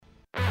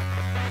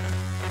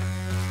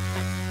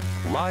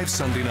live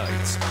Sunday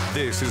nights.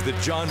 This is the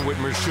John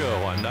Whitmer Show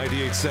on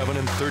 98.7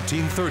 and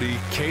 1330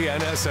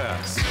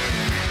 KNSS.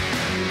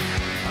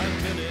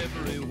 I've been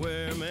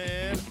everywhere,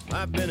 man.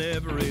 I've been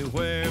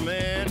everywhere,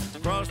 man.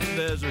 Across the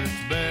deserts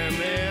bare,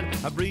 man.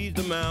 I breathed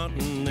the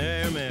mountain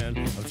air, man.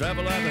 I've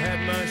traveled, I've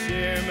had my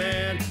share,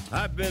 man.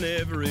 I've been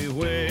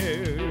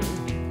everywhere.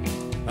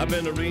 I've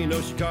been to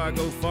Reno,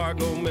 Chicago,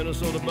 Fargo,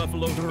 Minnesota,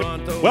 Buffalo,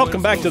 Toronto.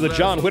 Welcome back to the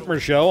John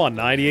Whitmer Show on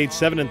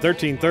 98.7 and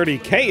 1330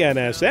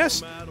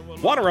 KNSS.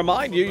 Want to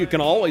remind you, you can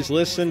always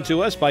listen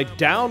to us by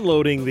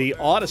downloading the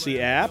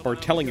Odyssey app or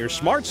telling your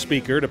smart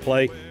speaker to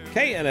play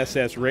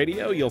KNSS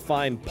Radio. You'll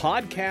find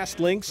podcast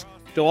links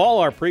to all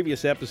our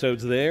previous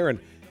episodes there, and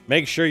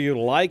make sure you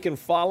like and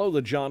follow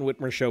the John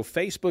Whitmer Show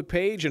Facebook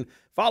page, and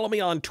follow me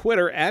on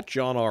Twitter at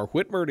John R.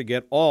 Whitmer to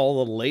get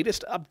all the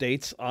latest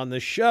updates on the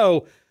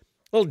show.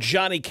 Little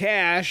Johnny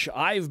Cash,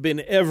 I've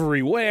been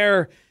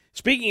everywhere.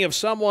 Speaking of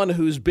someone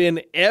who's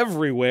been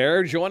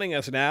everywhere, joining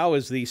us now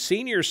is the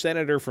senior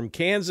senator from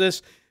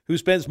Kansas who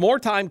spends more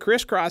time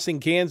crisscrossing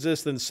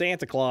Kansas than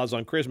Santa Claus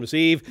on Christmas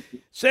Eve.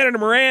 Senator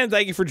Moran,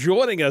 thank you for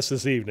joining us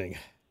this evening.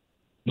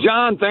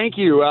 John, thank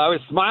you. I was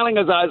smiling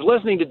as I was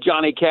listening to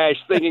Johnny Cash,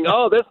 thinking,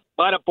 oh, this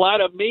might apply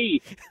to me.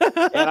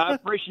 And I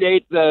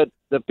appreciate the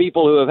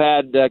people who have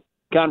had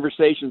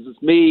conversations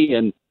with me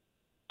and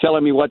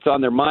telling me what's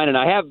on their mind. And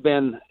I have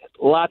been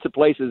lots of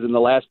places in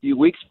the last few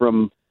weeks,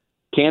 from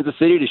Kansas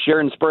City to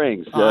Sharon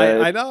Springs.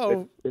 I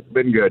know. It's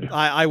been good.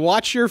 I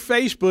watch your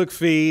Facebook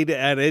feed,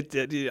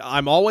 and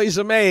I'm always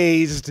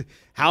amazed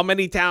how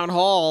many town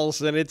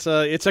halls, and it's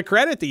a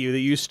credit to you that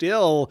you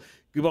still,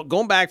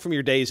 going back from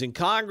your days in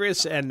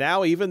Congress, and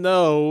now even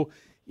though,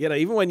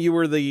 even when you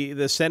were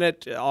the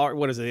Senate, the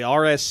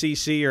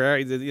RSCC, or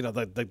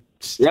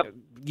Yep.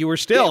 You were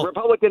still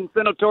Republican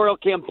Senatorial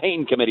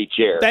Campaign Committee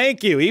chair.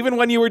 Thank you. Even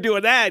when you were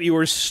doing that, you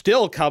were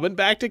still coming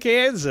back to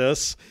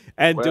Kansas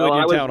and doing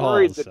your town halls. I was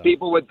worried that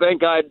people would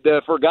think I'd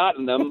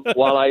forgotten them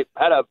while I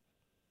had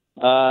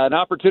an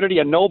opportunity,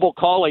 a noble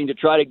calling to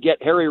try to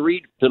get Harry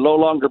Reid to no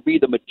longer be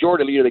the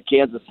majority leader of the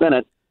Kansas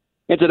Senate.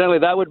 Incidentally,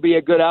 that would be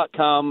a good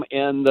outcome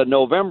in the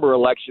November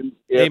election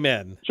if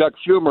Amen. Chuck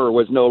Schumer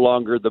was no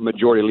longer the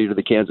majority leader of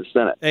the Kansas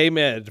Senate.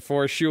 Amen,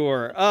 for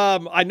sure.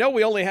 I know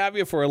we only have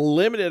you for a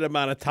limited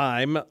amount of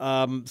time,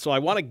 so I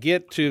want to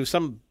get to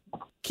some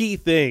key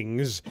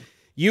things.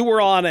 You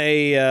were on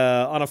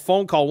a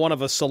phone call, one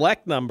of a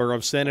select number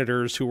of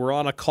senators who were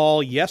on a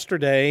call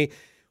yesterday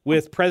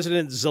with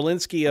President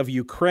Zelensky of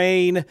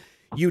Ukraine.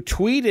 You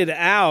tweeted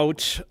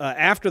out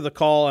after the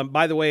call, and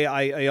by the way,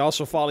 I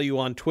also follow you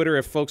on Twitter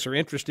if folks are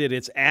interested.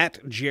 It's at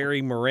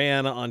Jerry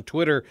Moran on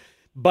Twitter.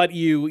 But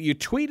you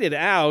tweeted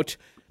out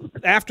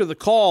after the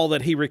call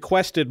that he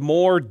requested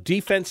more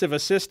defensive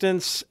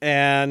assistance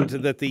and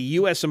that the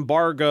U.S.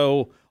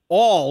 embargo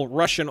all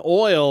Russian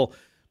oil.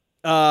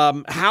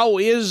 How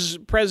is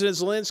President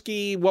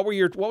Zelensky? What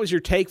was your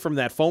take from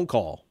that phone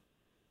call?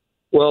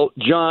 Well,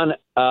 John,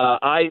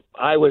 I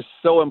was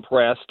so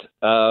impressed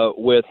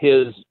with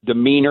his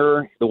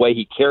demeanor, the way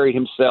he carried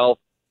himself.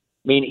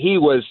 I mean,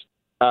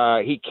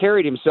 he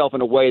carried himself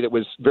in a way that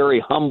was very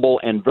humble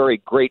and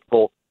very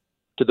grateful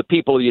to the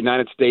people of the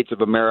United States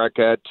of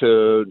America,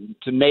 to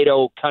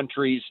NATO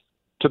countries,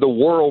 to the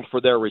world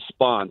for their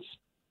response.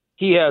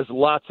 He has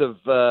lots of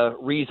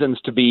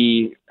reasons to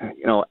be,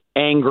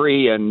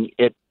 angry, and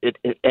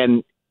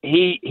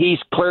he's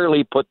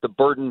clearly put the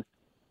burden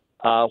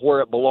where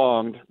it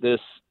belonged,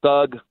 this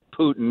thug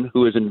Putin,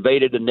 who has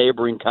invaded a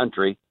neighboring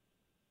country,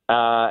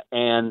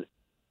 and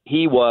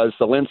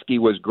Zelensky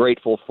was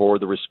grateful for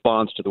the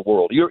response to the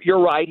world. You're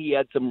right, he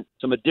had some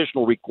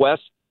additional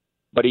requests,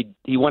 but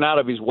he went out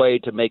of his way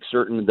to make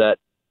certain that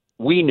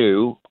we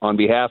knew, on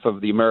behalf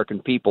of the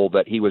American people,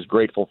 that he was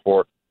grateful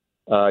for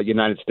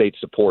United States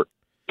support.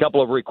 A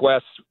couple of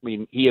requests. I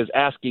mean, he is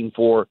asking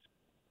for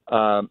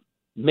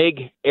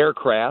MiG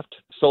aircraft,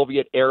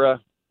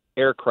 Soviet-era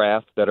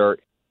aircraft that are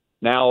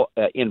now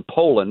in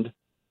Poland,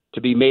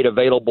 to be made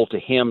available to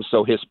him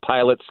so his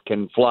pilots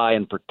can fly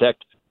and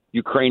protect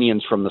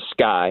Ukrainians from the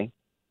sky.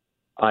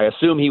 I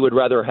assume he would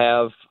rather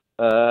have,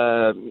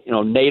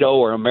 NATO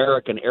or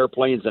American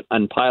airplanes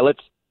and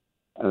pilots.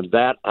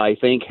 That, I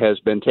think, has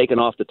been taken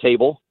off the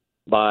table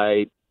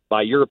by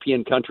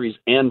European countries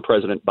and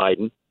President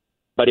Biden.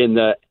 But in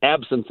the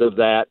absence of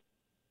that,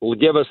 will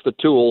give us the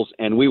tools,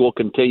 and we will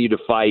continue to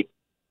fight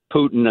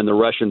Putin and the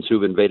Russians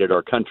who've invaded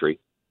our country.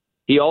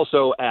 He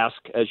also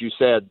asked, as you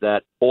said,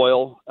 that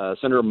oil.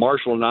 Senator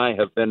Marshall and I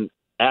have been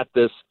at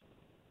this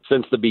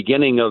since the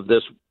beginning of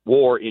this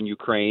war in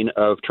Ukraine,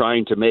 of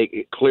trying to make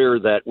it clear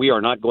that we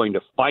are not going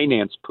to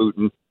finance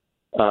Putin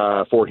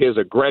for his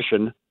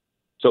aggression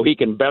so he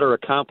can better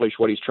accomplish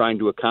what he's trying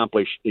to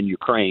accomplish in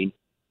Ukraine.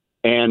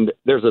 And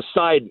there's a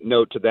side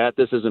note to that.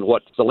 This isn't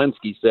what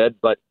Zelensky said,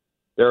 but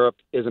there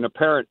is an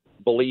apparent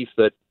belief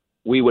that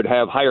we would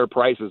have higher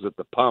prices at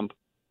the pump.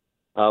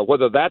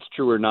 Whether that's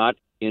true or not,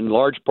 in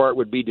large part,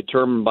 would be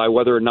determined by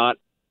whether or not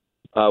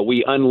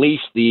we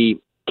unleash the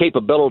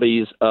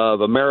capabilities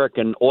of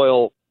American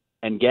oil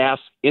and gas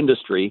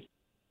industry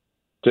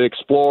to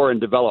explore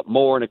and develop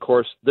more. And, of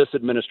course, this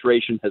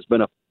administration has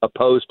been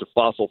opposed to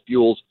fossil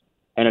fuels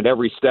and at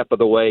every step of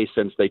the way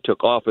since they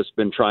took office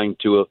been trying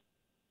to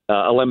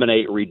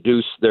eliminate,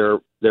 reduce their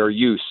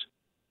use.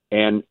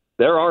 And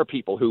there are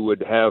people who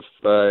would have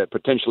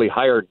potentially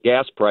higher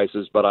gas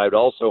prices, but I'd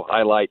also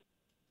highlight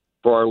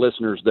for our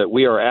listeners that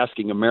we are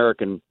asking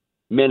American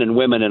men and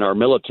women in our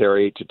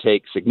military to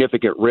take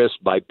significant risks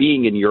by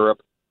being in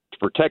Europe to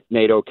protect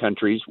NATO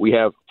countries. We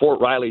have Fort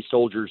Riley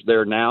soldiers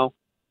there now.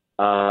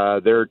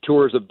 Their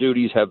tours of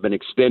duties have been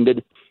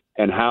extended,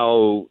 and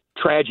how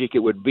tragic it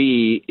would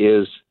be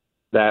is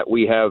that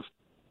we have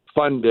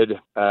funded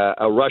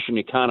a Russian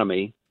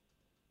economy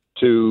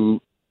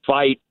to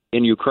fight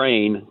in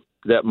Ukraine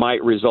that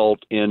might result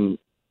in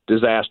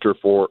disaster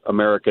for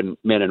American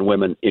men and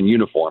women in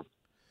uniform.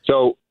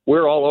 So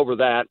we're all over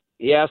that.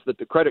 He asked that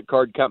the credit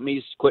card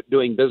companies quit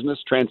doing business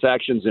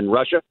transactions in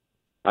Russia.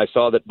 I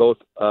saw that both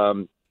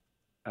Visa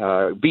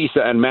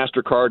and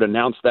MasterCard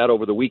announced that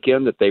over the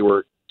weekend, that they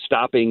were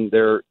stopping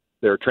their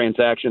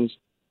transactions.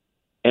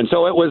 And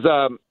so it was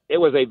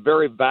a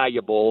very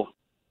valuable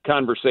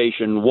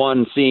conversation,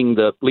 one, seeing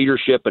the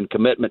leadership and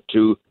commitment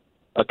to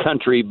a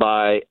country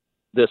by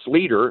this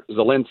leader,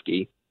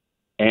 Zelensky,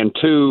 and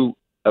two,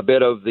 a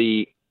bit of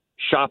the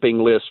shopping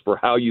list for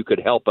how you could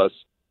help us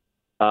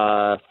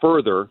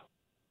further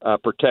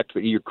protect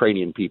the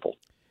Ukrainian people.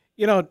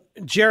 You know,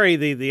 Jerry,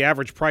 the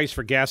average price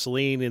for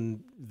gasoline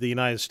in the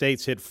United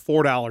States hit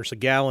 $4 a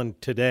gallon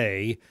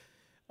today.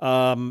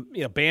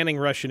 Banning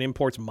Russian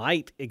imports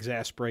might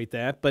exasperate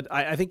that, but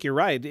I think you're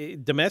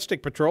right.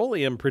 Domestic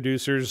petroleum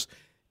producers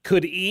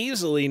could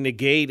easily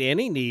negate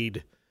any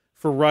need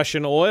for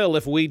Russian oil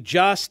if we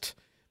just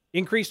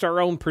increased our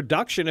own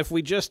production, if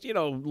we just,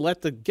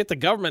 get the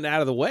government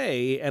out of the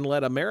way and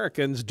let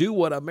Americans do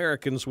what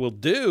Americans will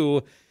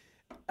do.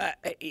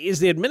 Is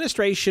the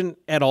administration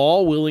at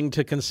all willing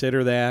to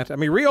consider that? I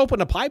mean, reopen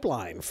a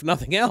pipeline, if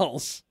nothing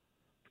else.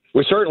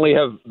 We certainly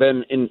have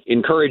been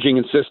encouraging,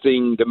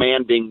 insisting,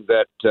 demanding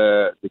that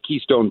the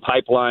Keystone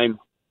Pipeline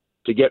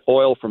to get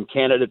oil from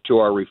Canada to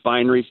our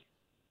refineries.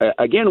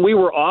 Again, we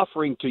were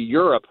offering to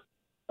Europe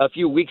a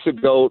few weeks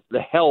ago the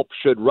help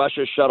should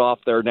Russia shut off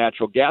their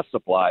natural gas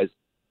supplies.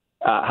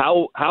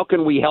 How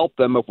can we help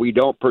them if we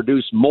don't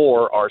produce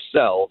more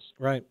ourselves?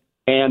 Right.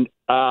 And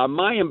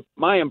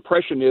my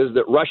impression is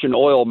that Russian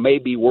oil may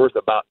be worth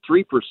about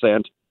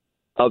 3%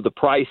 of the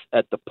price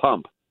at the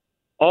pump.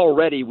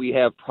 Already we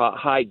have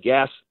high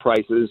gas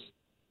prices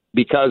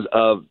because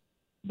of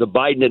the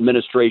Biden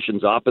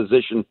administration's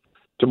opposition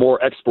to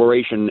more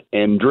exploration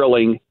and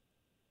drilling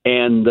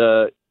and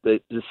the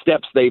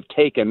steps they've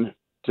taken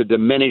to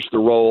diminish the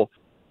role.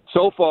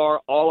 So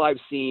far, all I've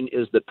seen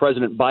is that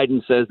President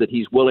Biden says that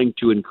he's willing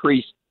to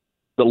increase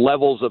the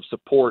levels of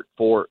support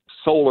for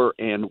solar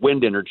and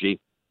wind energy.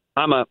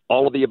 I'm a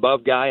all of the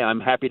above guy. I'm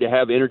happy to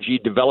have energy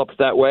developed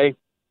that way,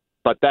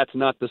 but that's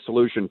not the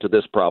solution to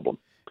this problem.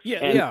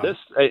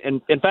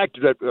 In fact,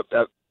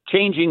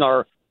 changing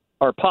our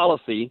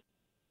policy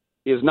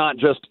is not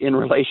just in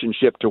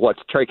relationship to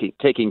what's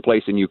taking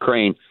place in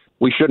Ukraine.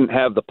 We shouldn't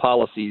have the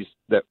policies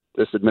that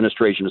this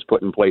administration has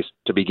put in place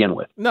to begin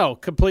with. No,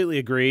 completely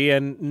agree.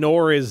 And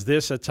nor is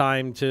this a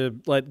time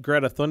to let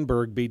Greta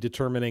Thunberg be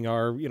determining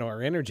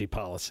our energy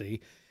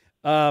policy.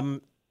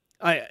 Have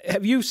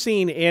you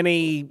seen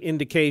any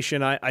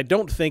indication? I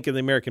don't think the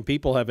American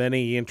people have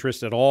any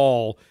interest at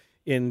all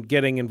in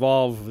getting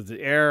involved with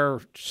the Air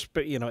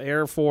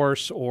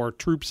Force or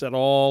troops at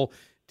all.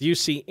 Do you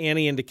see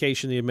any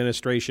indication the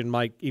administration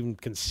might even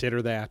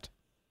consider that?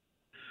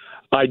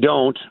 I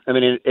don't. I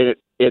mean,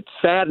 it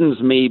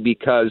saddens me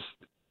because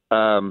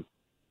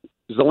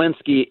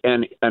Zelensky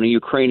and the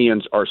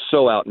Ukrainians are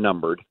so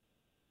outnumbered.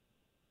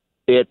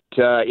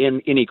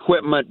 In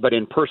equipment, but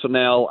in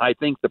personnel, I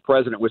think the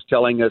president was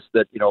telling us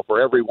that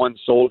for every one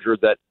soldier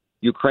that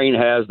Ukraine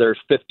has, there's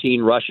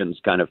 15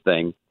 Russians, kind of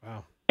thing.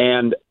 Wow.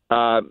 And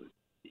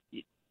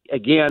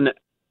again,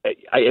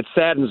 it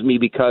saddens me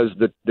because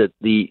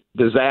the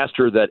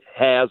disaster that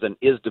has and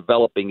is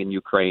developing in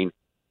Ukraine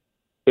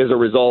is a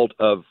result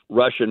of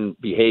Russian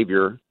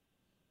behavior.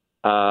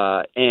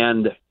 But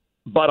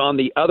on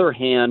the other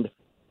hand,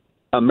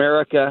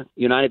 America,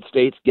 United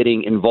States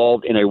getting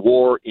involved in a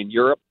war in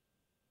Europe,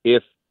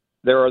 if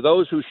there are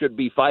those who should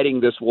be fighting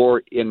this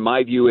war, in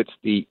my view, it's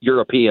the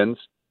Europeans,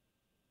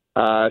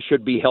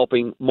 should be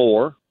helping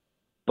more.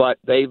 But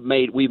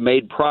we've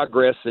made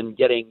progress in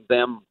getting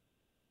them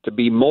to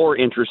be more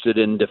interested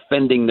in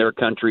defending their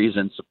countries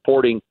and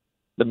supporting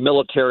the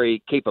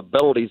military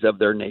capabilities of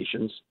their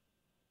nations.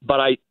 But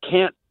I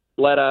can't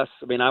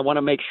I want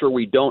to make sure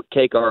we don't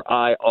take our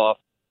eye off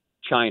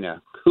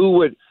China. Who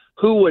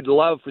would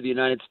love for the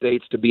United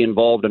States to be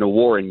involved in a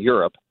war in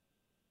Europe,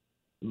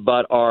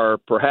 but our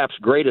perhaps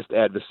greatest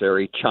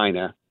adversary,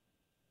 China.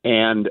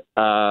 And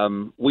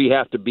we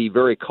have to be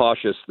very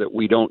cautious that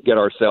we don't get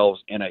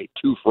ourselves in a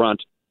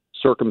two-front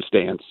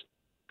circumstance.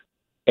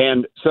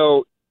 And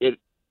so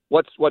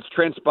what's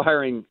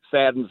transpiring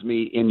saddens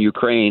me in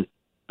Ukraine,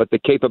 but the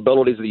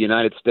capabilities of the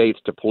United States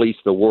to police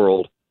the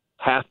world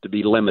have to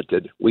be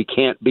limited. We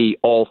can't be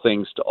all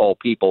things to all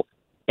people.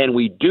 And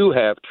we do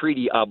have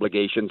treaty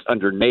obligations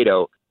under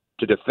NATO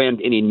to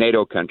defend any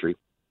NATO country.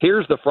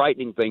 Here's the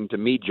frightening thing to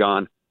me,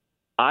 John.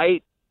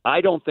 I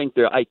don't think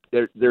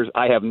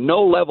I have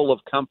no level of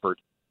comfort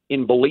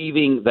in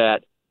believing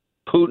that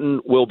Putin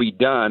will be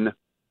done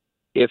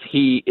if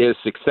he is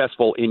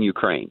successful in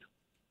Ukraine.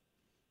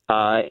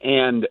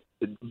 And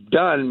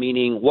done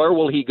meaning where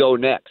will he go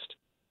next?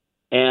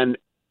 And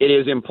it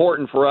is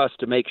important for us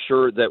to make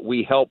sure that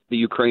we help the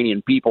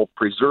Ukrainian people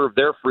preserve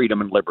their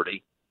freedom and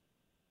liberty,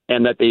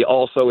 and that they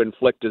also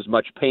inflict as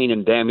much pain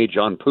and damage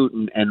on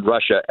Putin and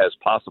Russia as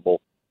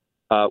possible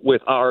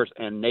with ours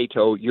and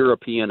NATO,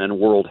 European, and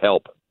world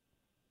help.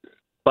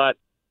 But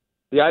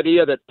the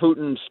idea that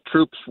Putin's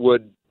troops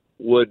would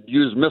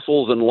use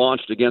missiles and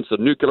launched against a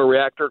nuclear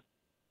reactor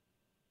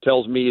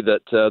tells me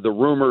that the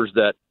rumors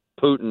that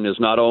Putin is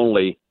not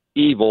only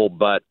evil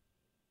but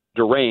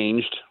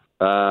deranged,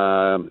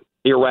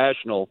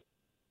 irrational,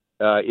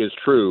 is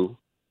true.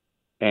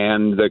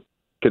 And the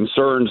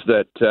concerns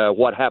that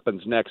what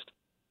happens next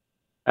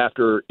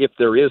after, if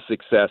there is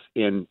success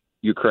in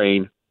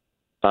Ukraine,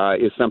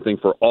 is something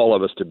for all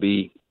of us to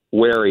be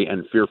wary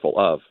and fearful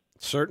of.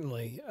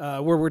 Certainly.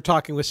 We're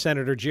talking with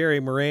Senator Jerry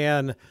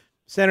Moran.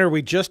 Senator,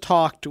 we just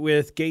talked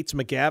with Gates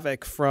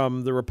McGavick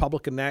from the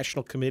Republican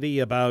National Committee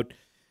about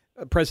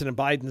President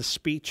Biden's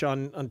speech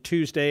on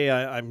Tuesday.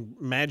 I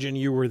imagine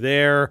you were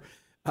there.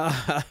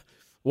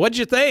 What'd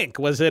you think?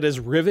 Was it as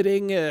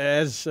riveting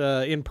as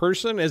in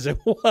person as it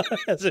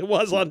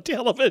was on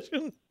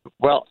television?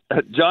 Well,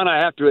 John, I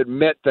have to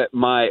admit that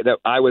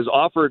I was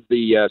offered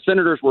the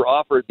senators were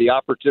offered the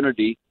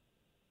opportunity.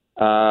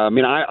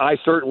 I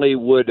certainly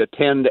would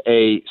attend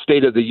a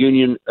State of the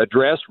Union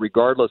address,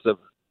 regardless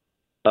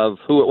of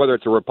who, whether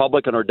it's a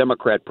Republican or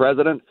Democrat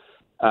president.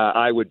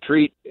 I would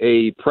treat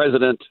a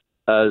president's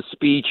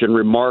speech and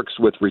remarks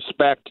with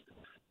respect.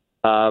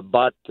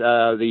 But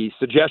the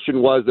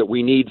suggestion was that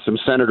we need some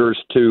senators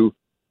to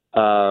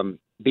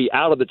be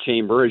out of the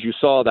chamber. As you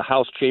saw, the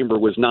House chamber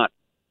was not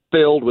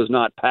filled, was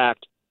not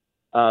packed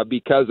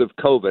because of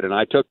COVID. And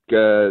I took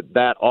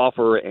that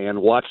offer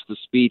and watched the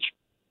speech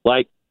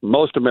like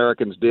most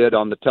Americans did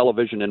on the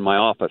television in my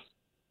office.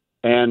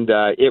 And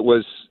it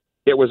was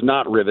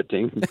not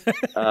riveting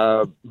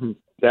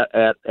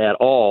at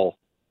all.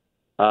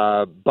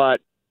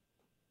 But,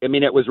 I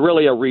mean, it was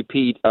really a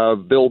repeat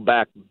of Build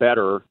Back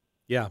Better.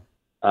 Yeah.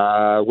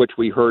 Which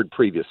we heard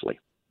previously.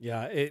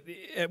 Yeah,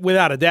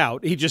 without a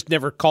doubt. He just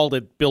never called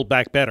it Build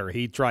Back Better.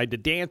 He tried to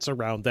dance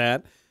around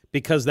that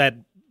because that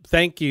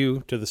thank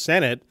you to the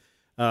Senate,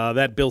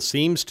 that bill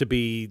seems to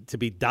be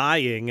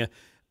dying.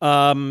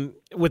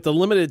 With the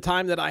limited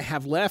time that I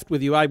have left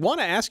with you, I want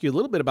to ask you a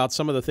little bit about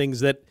some of the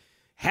things that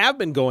have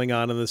been going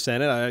on in the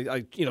Senate.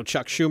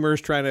 Chuck Schumer's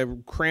trying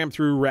to cram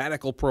through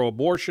radical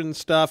pro-abortion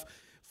stuff.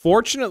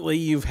 Fortunately,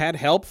 you've had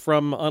help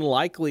from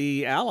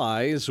unlikely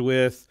allies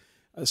with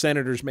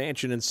Senators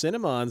Manchin and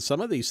Sinema on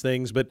some of these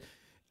things, but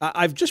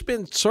I've just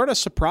been sort of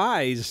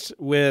surprised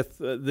with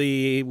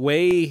the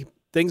way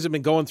things have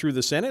been going through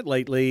the Senate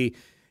lately.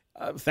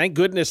 Thank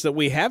goodness that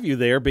we have you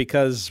there,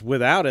 because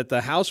without it,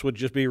 the House would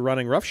just be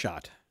running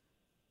roughshod.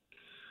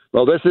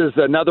 Well, this is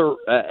another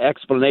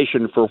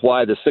explanation for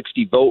why the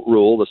 60-vote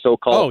rule, the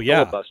so-called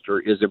filibuster,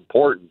 is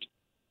important.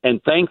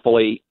 And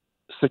thankfully,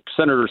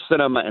 Senator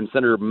Sinema and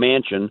Senator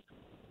Manchin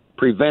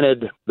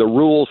prevented the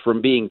rules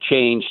from being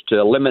changed to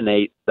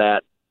eliminate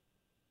that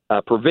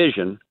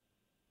provision.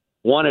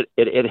 One,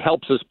 it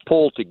helps us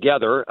pull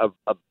together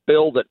a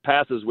bill that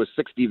passes with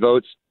 60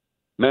 votes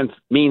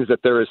means that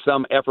there is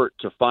some effort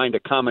to find a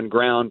common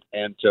ground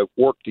and to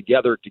work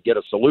together to get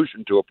a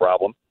solution to a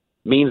problem.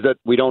 Means that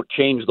we don't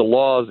change the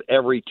laws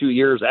every 2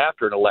 years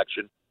after an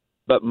election.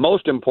 But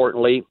most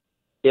importantly,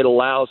 it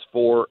allows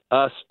for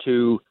us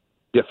to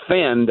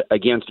defend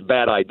against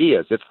bad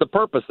ideas. It's the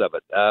purpose of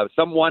it.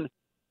 Someone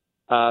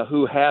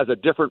who has a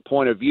different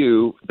point of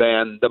view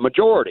than the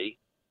majority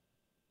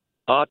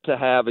ought to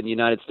have in the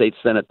United States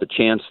Senate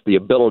the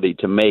ability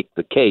to make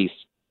the case,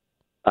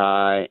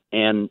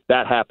 and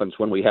that happens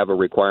when we have a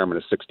requirement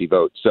of 60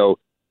 votes. So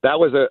that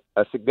was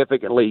a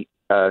significantly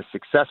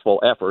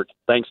successful effort,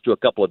 thanks to a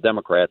couple of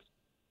Democrats.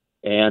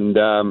 And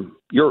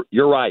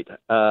you're right.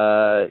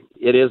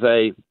 It is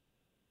a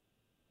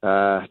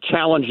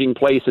challenging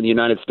place in the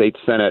United States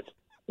Senate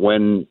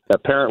when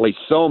apparently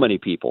so many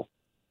people.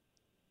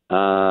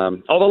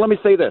 Although let me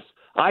say this.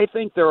 I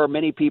think there are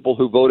many people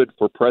who voted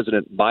for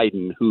President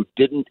Biden who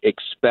didn't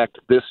expect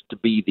this to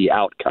be the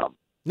outcome.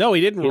 No,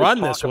 he didn't run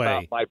this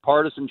way. About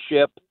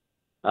bipartisanship,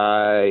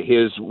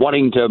 his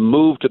wanting to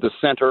move to the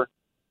center.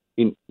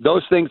 I mean,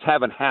 those things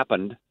haven't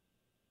happened.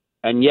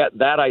 And yet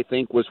that, I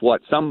think, was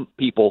what some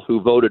people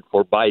who voted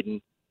for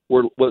Biden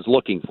was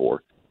looking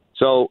for.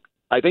 So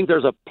I think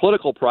there's a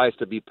political price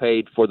to be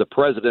paid for the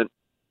president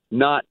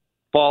not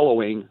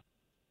following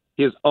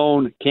his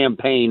own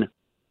campaign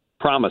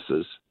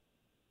promises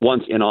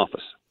once in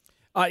office.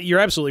 You're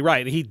absolutely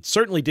right. He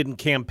certainly didn't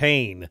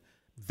campaign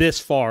this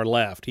far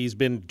left. He's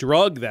been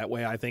drugged that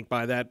way, I think,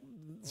 by that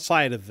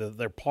side of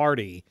their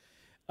party.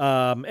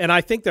 And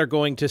I think they're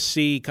going to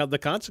see the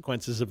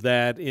consequences of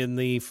that in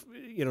the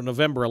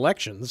November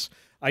elections.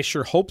 I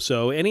sure hope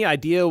so. Any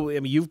idea? I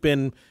mean, you've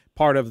been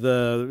part of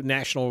the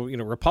national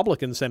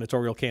Republican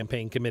senatorial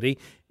campaign committee.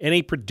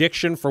 Any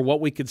prediction for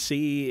what we could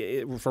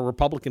see for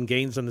Republican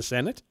gains in the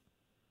Senate?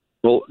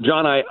 Well,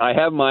 John, I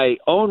have my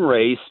own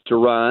race to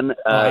run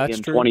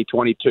in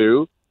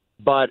 2022,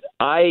 but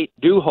I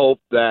do hope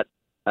that,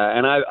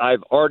 and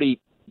I've already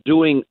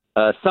doing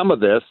some of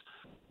this,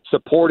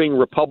 supporting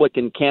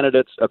Republican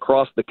candidates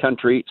across the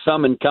country,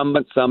 some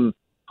incumbents, some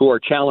who are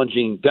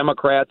challenging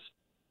Democrats,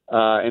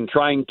 and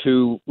trying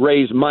to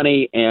raise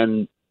money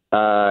and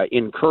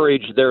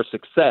encourage their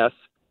success.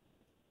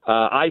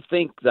 I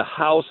think the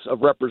House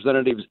of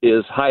Representatives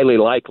is highly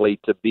likely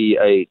to be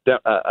a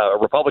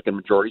Republican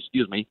majority,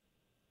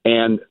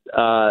 and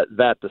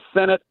that the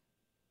Senate,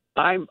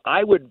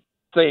 I would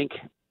think,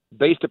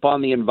 based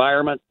upon the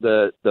environment,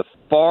 the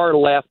far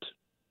left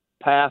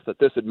path that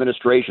this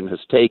administration has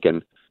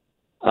taken,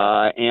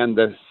 and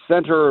the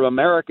center of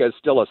America is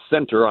still a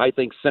center, I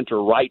think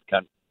center-right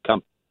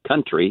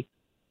country,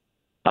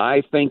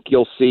 I think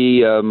you'll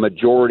see a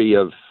majority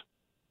of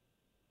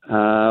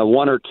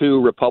one or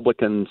two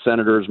Republican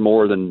senators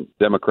more than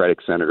Democratic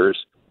senators,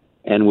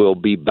 and we'll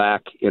be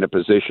back in a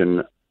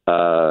position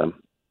of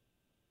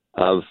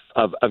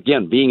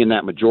again being in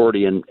that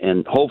majority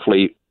and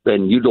hopefully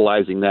then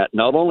utilizing that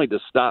not only to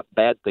stop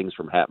bad things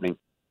from happening,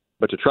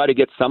 but to try to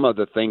get some of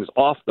the things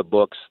off the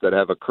books that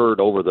have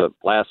occurred over the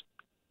last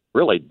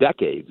really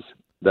decades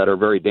that are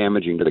very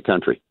damaging to the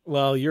country.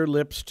 Well, your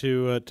lips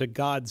to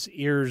God's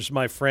ears,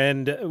 my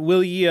friend.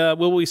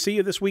 Will we see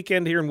you this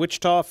weekend here in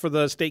Wichita for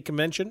the state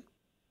convention?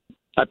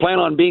 I plan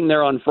on being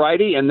there on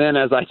Friday, and then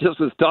as I just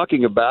was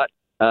talking about,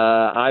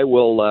 I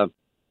will.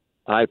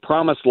 I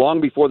promised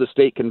long before the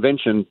state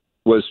convention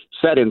was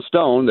set in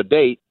stone, the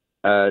date,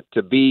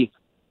 to be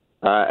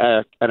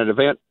at an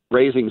event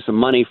raising some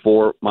money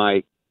for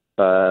my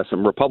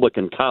some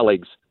Republican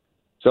colleagues.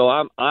 So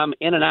I'm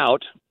in and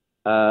out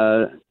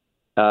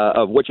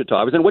of Wichita.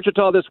 I was in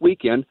Wichita this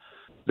weekend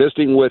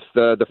visiting with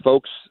the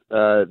folks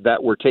that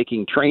were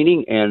taking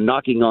training and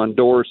knocking on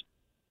doors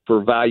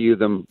for Value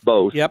Them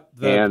Both. Yep,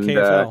 the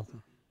KFL.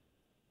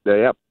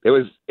 Yep,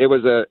 it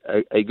was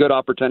a good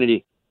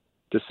opportunity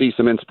to see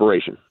some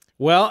inspiration.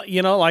 Well,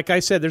 like I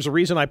said, there's a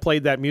reason I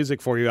played that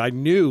music for you. I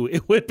knew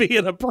it would be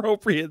an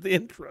appropriate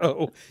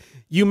intro.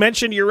 You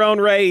mentioned your own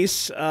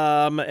race,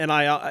 and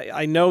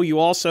I know you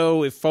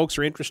also, if folks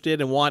are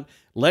interested and want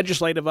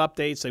legislative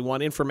updates, they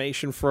want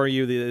information for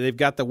you, they've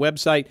got the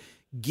website.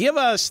 Give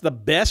us the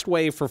best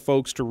way for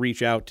folks to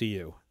reach out to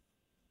you.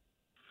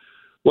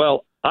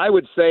 Well, I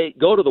would say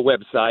go to the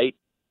website,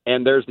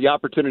 and there's the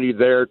opportunity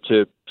there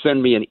to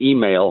send me an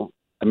email.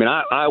 I mean,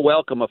 I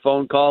welcome a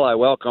phone call. I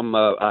welcome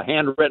a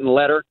handwritten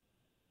letter.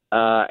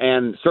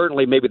 And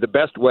certainly maybe the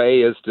best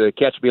way is to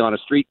catch me on a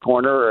street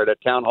corner or at a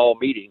town hall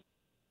meeting,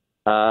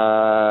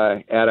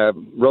 at a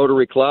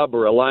Rotary Club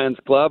or a Lions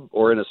Club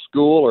or in a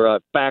school or a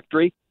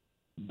factory.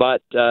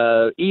 But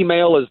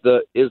email is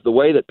the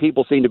way that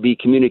people seem to be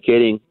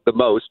communicating the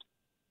most.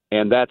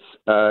 And that's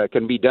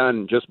can be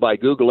done just by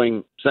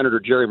Googling Senator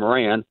Jerry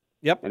Moran.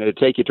 Yep. And it'll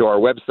take you to our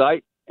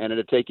website, and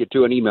it'll take you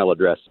to an email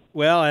address.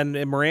 Well,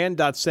 and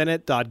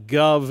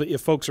moran.senate.gov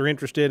if folks are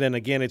interested. And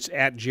again, it's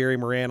at Jerry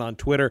Moran on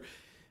Twitter.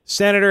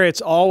 Senator,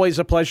 it's always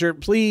a pleasure.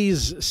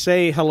 Please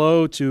say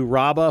hello to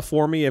Raba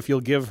for me if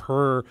you'll give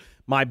her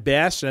my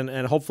best, and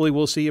hopefully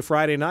we'll see you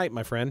Friday night,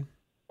 my friend.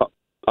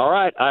 All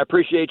right. I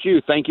appreciate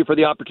you. Thank you for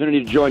the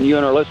opportunity to join you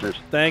and our listeners.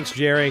 Thanks,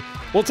 Jerry.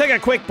 We'll take a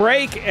quick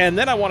break, and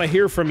then I want to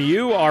hear from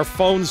you. Our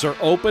phones are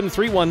open,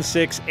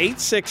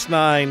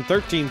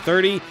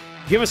 316-869-1330.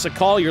 Give us a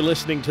call. You're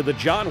listening to The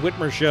John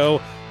Whitmer Show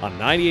on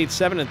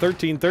 98.7 and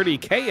 1330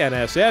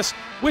 KNSS,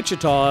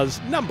 Wichita's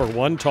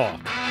 #1 talk.